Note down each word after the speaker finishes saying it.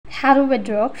How to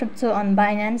withdraw crypto on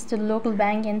Binance to local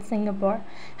bank in Singapore.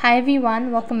 Hi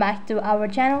everyone, welcome back to our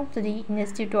channel. Today in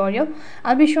this tutorial,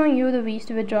 I'll be showing you the ways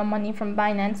to withdraw money from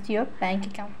Binance to your bank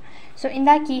account. So in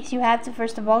that case, you have to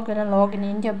first of all go and log in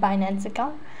into your Binance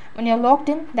account. When you're logged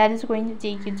in, that is going to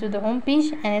take you to the home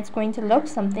page and it's going to look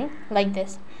something like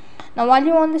this. Now while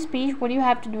you're on this page, what you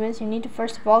have to do is you need to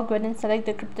first of all go ahead and select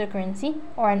the cryptocurrency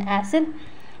or an asset.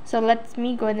 So let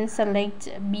me go ahead and select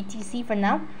BTC for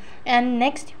now. And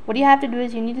next, what you have to do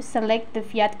is you need to select the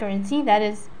fiat currency, that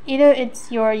is either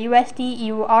it's your USD,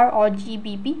 EUR or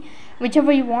GBP,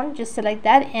 whichever you want. Just select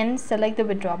that and select the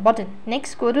withdraw button.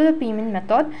 Next, go to the payment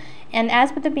method, and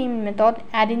as per the payment method,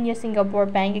 add in your Singapore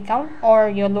bank account or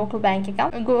your local bank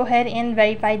account. Go ahead and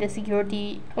verify the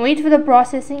security, wait for the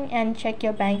processing and check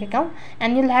your bank account,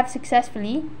 and you'll have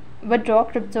successfully withdraw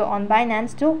crypto on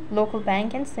Binance to local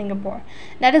bank in Singapore.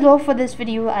 That is all for this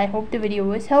video. I hope the video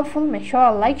was helpful. Make sure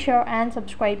to like, share and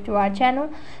subscribe to our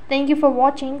channel. Thank you for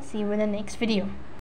watching. See you in the next video.